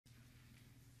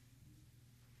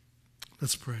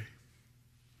Let's pray.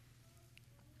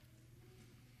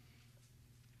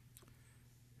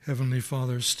 Heavenly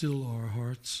Father, still our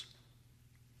hearts.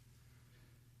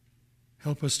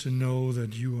 Help us to know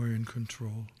that you are in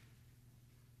control.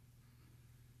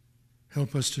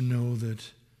 Help us to know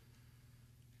that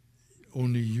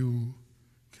only you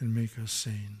can make us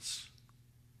saints.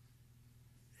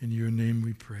 In your name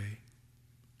we pray.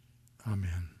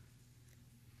 Amen.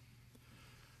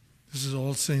 This is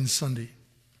All Saints Sunday.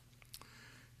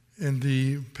 And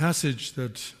the passage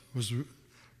that was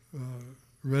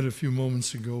read a few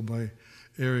moments ago by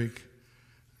Eric,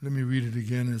 let me read it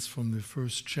again. It's from the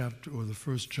first chapter, or the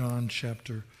 1 John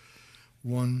chapter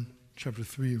 1, chapter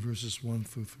 3, verses 1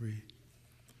 through 3.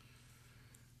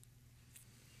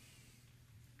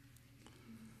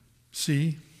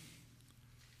 See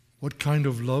what kind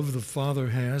of love the Father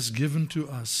has given to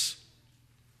us,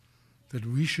 that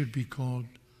we should be called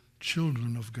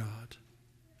children of God.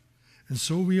 And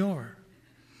so we are.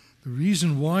 The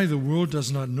reason why the world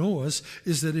does not know us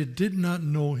is that it did not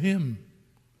know him.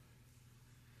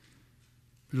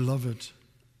 Beloved,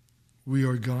 we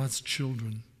are God's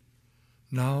children.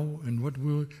 Now, and what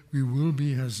we will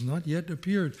be has not yet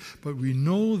appeared, but we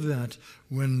know that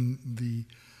when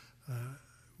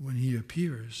he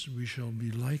appears, we shall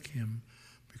be like him,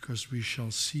 because we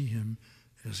shall see him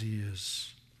as he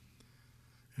is.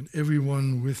 And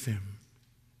everyone with him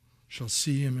shall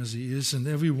see him as he is, and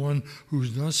everyone who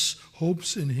thus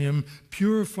hopes in him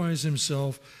purifies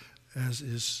himself as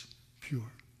is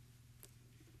pure.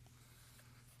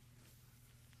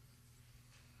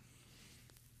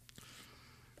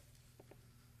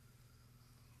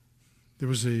 There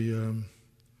was a two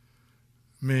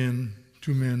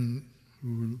men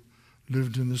who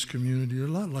lived in this community, a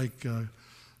lot like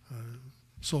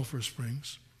Sulphur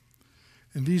Springs.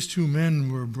 And these two men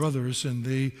were brothers, and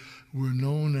they were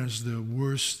known as the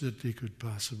worst that they could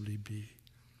possibly be.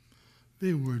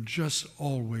 They were just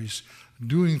always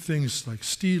doing things like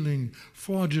stealing,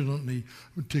 fraudulently,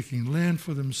 taking land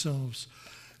for themselves.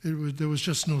 There was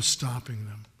just no stopping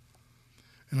them.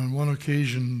 And on one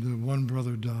occasion, the one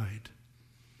brother died.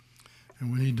 And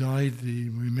when he died, the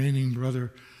remaining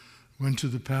brother went to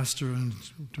the pastor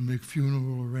to make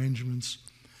funeral arrangements.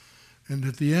 And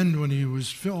at the end, when he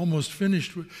was almost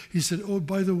finished, he said, "Oh,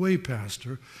 by the way,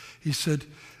 Pastor," he said,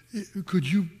 "could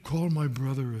you call my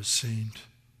brother a saint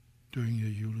during your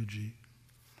eulogy?"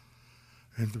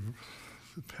 And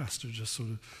the pastor just sort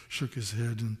of shook his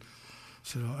head and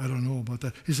said, "I don't know about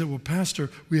that." He said, "Well,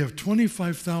 Pastor, we have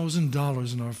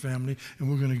 $25,000 in our family, and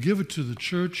we're going to give it to the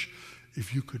church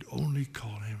if you could only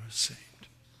call him a saint."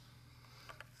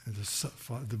 And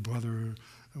the brother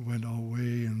went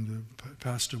away, and the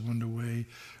pastor went away.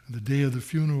 And the day of the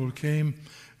funeral came,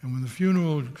 and when the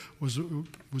funeral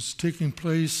was taking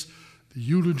place, the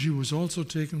eulogy was also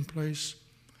taking place.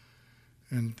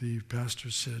 And the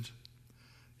pastor said,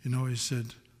 he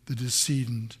said, "The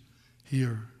decedent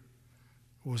here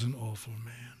was an awful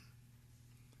man.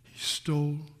 He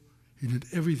stole. He did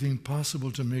everything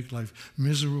possible to make life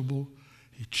miserable.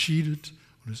 He cheated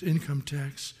on his income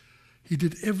tax. He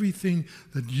did everything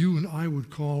that you and I would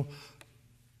call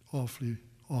awfully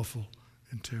awful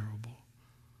and terrible."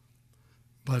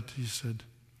 But he said,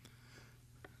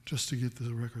 just to get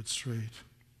the record straight,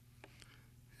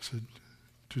 he said,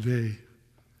 "Today,"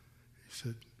 he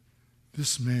said,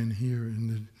 "this man here in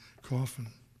the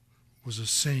coffin was a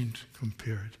saint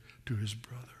compared to his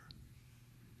brother."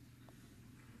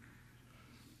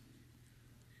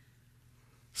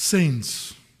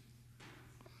 Saints.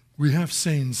 We have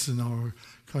saints in our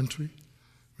country,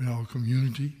 in our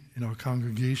community, in our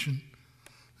congregation.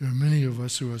 There are many of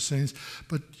us who are saints.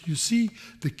 But you see,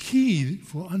 the key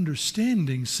for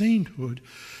understanding sainthood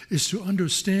is to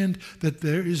understand that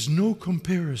there is no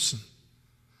comparison.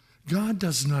 God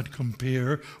does not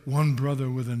compare one brother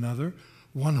with another,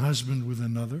 one husband with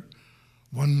another,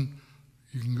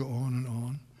 you can go on and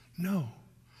on. No.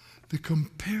 The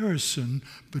comparison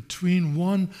between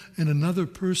one and another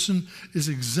person is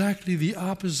exactly the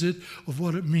opposite of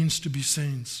what it means to be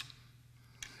saints.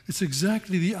 It's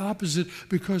exactly the opposite,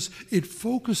 because it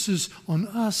focuses on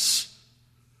us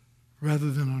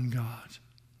rather than on God.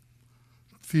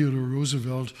 Theodore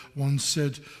Roosevelt once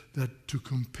said that to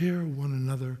compare one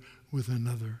another with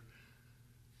another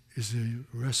is a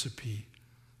recipe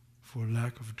for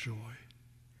lack of joy.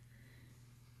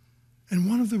 And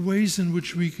one of the ways in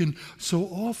which we can so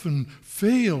often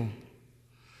fail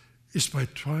is by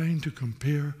trying to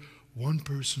compare one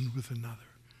person with another.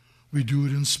 We do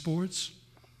it in sports.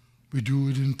 We do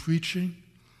it in preaching.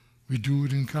 We do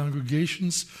it in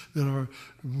congregations that are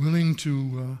willing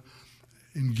to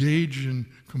engage in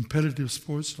competitive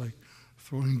sports like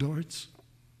throwing darts.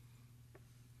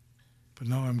 But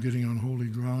now I'm getting on holy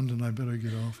ground and I better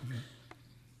get off of it.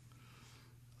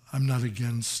 I'm not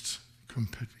against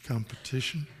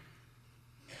competition,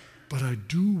 but I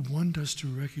do want us to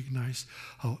recognize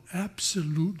how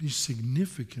absolutely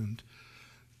significant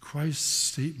Christ's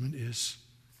statement is.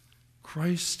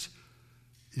 Christ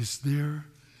is there,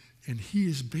 and he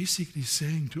is basically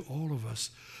saying to all of us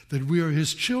that we are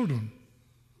his children.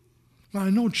 Now, I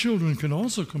know children can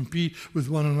also compete with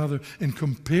one another and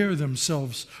compare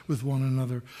themselves with one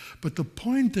another, but the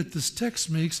point that this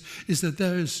text makes is that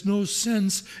there is no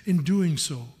sense in doing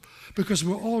so, because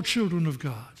we're all children of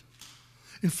God.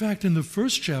 In fact, in the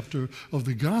first chapter of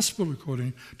the Gospel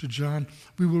according to John,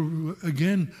 we will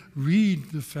again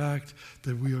read the fact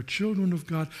that we are children of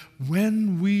God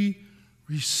when we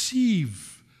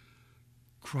receive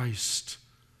Christ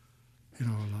in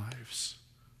our lives.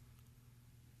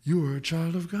 You are a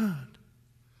child of God.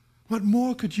 What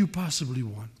more could you possibly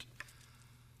want?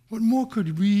 What more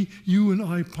could you and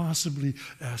I possibly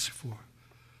ask for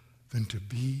than to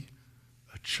be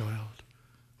a child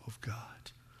of God?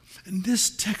 And this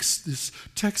text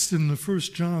in the 1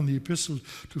 John, the epistle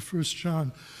to 1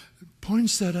 John,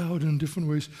 points that out in different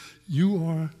ways. You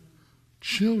are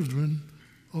children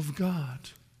of God.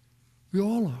 We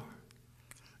all are.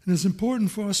 And it's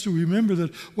important for us to remember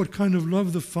that what kind of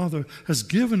love the Father has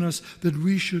given us, that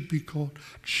we should be called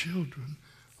children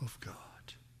of God.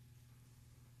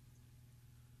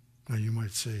 Now you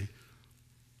might say,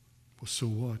 well, so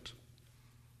what?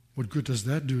 What good does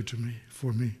that do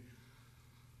for me?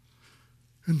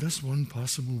 And that's one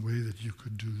possible way that you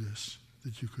could do this,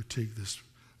 that you could take this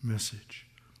message.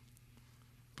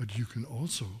 But you can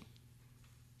also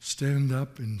stand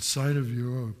up inside of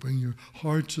you, or bring your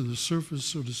heart to the surface,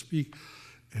 so to speak,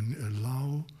 and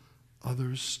allow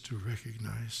others to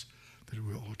recognize that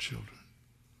we're all children,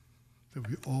 that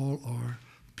we all are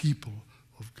people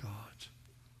of God,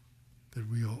 that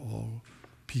we are all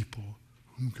people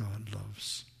whom God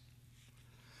loves.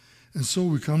 And so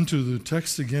we come to the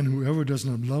text again, whoever does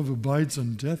not love abides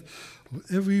on death.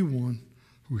 Everyone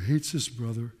who hates his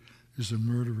brother is a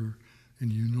murderer,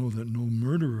 and you know that no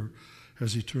murderer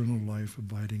has eternal life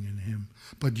abiding in him.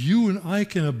 But you and I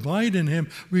can abide in him.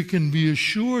 We can be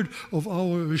assured of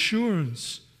our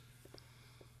assurance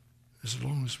as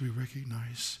long as we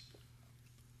recognize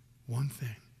one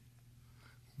thing.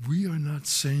 We are not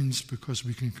saints because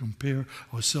we can compare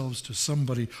ourselves to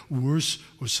somebody worse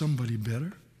or somebody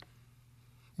better.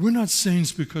 We're not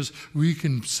saints because we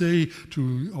can say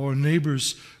to our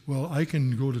neighbors, well, I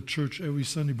can go to church every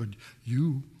Sunday, but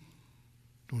you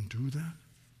don't do that.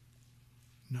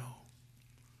 No.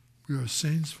 We are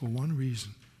saints for one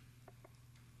reason.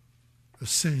 A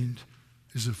saint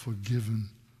is a forgiven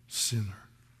sinner.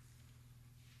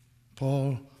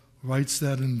 Paul writes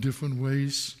that in different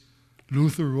ways.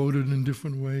 Luther wrote it in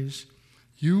different ways.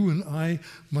 You and I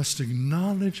must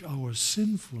acknowledge our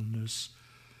sinfulness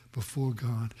before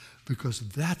God, because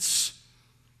that's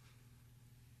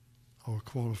our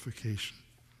qualification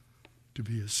to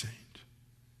be a saint.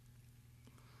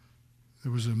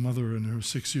 There was a mother and her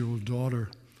 6-year-old daughter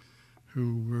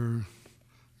who were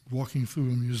walking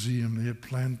through a museum. They had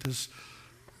planned this.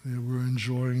 They were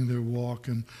enjoying their walk,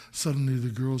 and suddenly the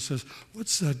girl says,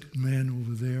 "What's that man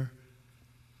over there?"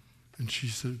 And she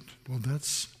said, "Well,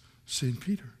 that's St.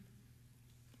 Peter."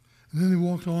 And then they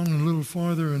walked on a little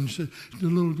farther, and the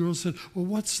little girl said, "Well,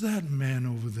 what's that man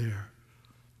over there?"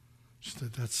 She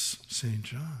said, "That's St.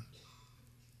 John."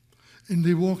 And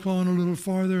they walked on a little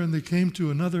farther, and they came to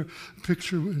another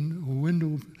picture in a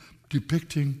window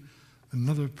depicting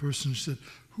another person. She said,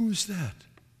 "Who is that?"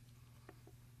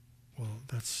 "Well,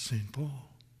 that's St.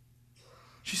 Paul."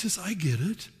 She says, "I get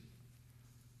it.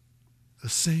 A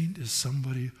saint is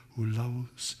somebody who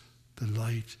allows the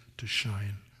light to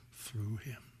shine through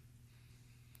him."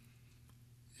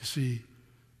 You see,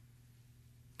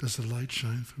 does the light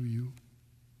shine through you?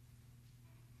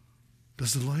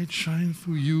 Does the light shine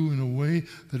through you in a way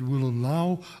that will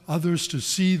allow others to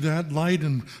see that light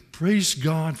and praise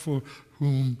God for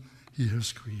whom he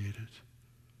has created?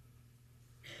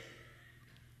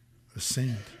 A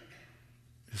saint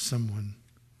is someone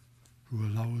who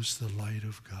allows the light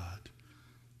of God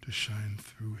to shine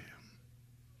through him,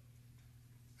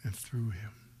 and through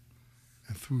him,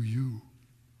 and through you,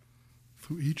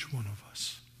 through each one of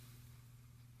us,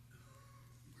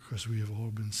 because we have all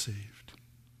been saved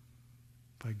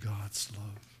by God's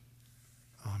love.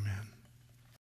 Amen.